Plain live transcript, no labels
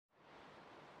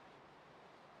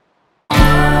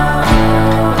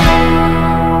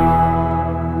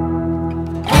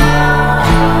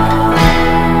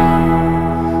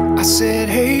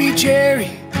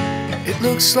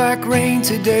looks like rain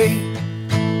today.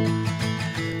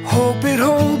 Hope it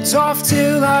holds off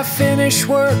till I finish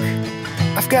work.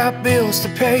 I've got bills to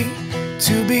pay.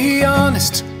 To be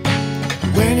honest,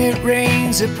 when it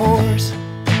rains it pours.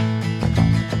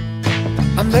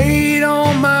 I'm late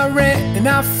on my rent and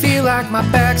I feel like my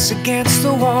back's against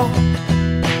the wall.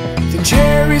 Then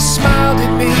Jerry smiled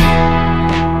at me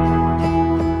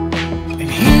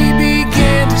and he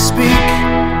began to speak.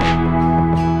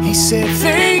 He said,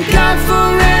 thank God for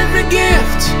every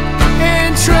gift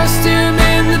and trust Him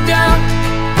in the doubt.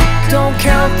 Don't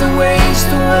count the ways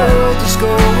the world is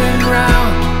going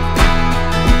round.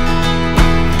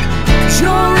 'Cause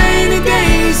your rainy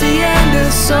day's the end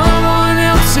of someone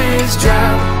else's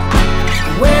drought.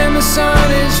 When the sun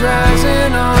is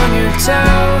rising on your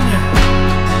town,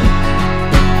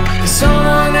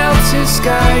 someone else's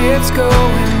sky, it's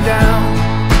going down.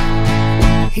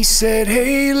 He said,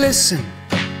 hey, listen,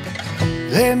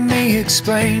 let me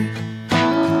explain.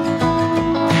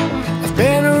 I've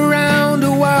been around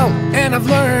a while and I've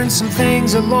learned some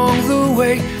things along the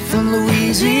way. From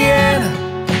Louisiana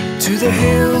to the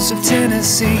hills of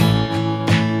Tennessee,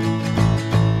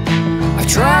 I've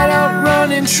tried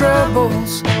outrunning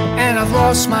troubles and I've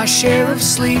lost my share of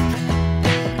sleep.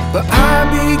 But I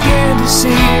began to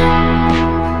see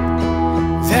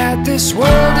that this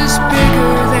world is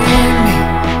bigger than me.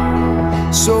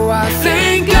 So I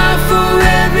thank God for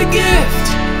every gift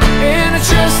and I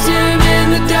trust Him in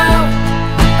the doubt.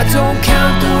 I don't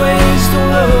count the ways the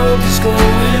world is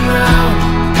going round.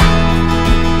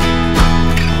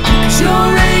 'Cause your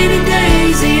rainy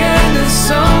day's the end of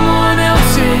someone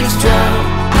else's drought.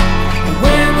 And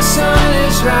when the sun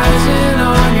is rising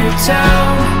on your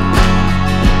town,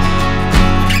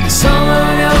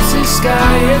 someone else's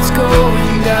sky, it's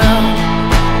going down.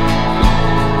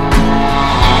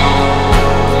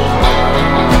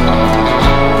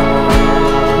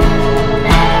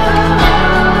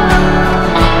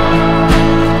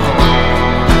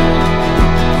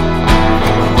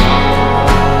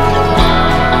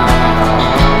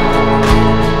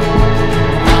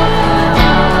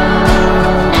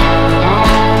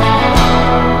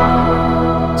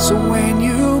 So when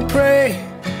you pray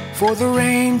for the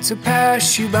rain to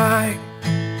pass you by,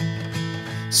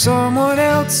 someone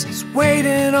else is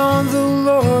waiting on the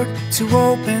Lord to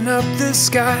open up the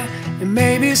sky. And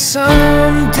maybe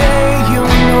someday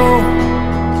you'll know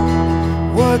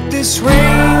what this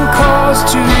rain caused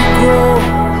to grow.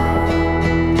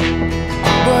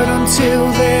 But until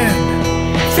then,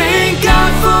 thank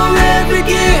God for every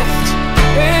gift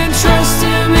and trust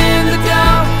Him in the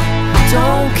doubt.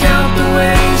 Don't count the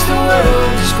ways the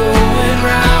world is going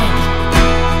round.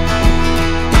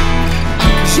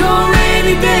 Your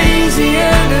rainy day's the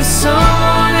end of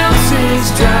someone else's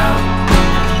drought.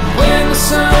 When the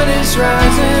sun is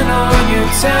rising on your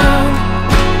town,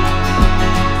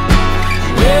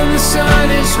 when the sun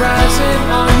is rising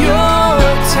on your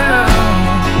town,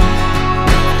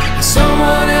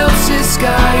 someone else's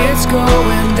sky, it's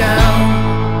going down.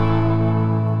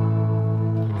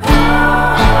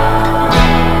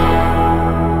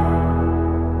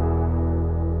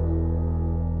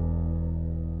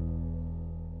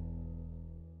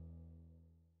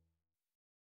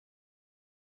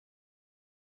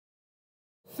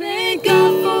 Thank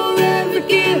God for every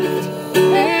gift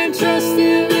and trust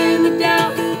Him in the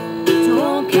doubt.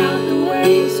 Don't count the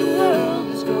ways the world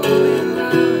is going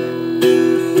round.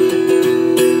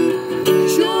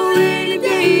 'Cause your rainy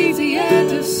day's the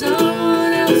end of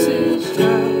someone else's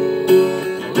drought.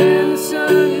 When the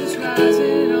sun is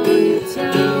rising on your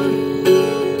town,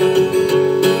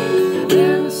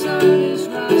 when the sun is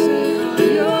rising on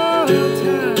your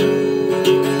town,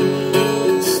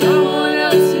 someone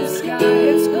else's sky,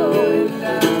 it's going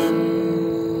down.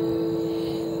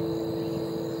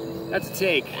 That's a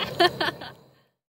take.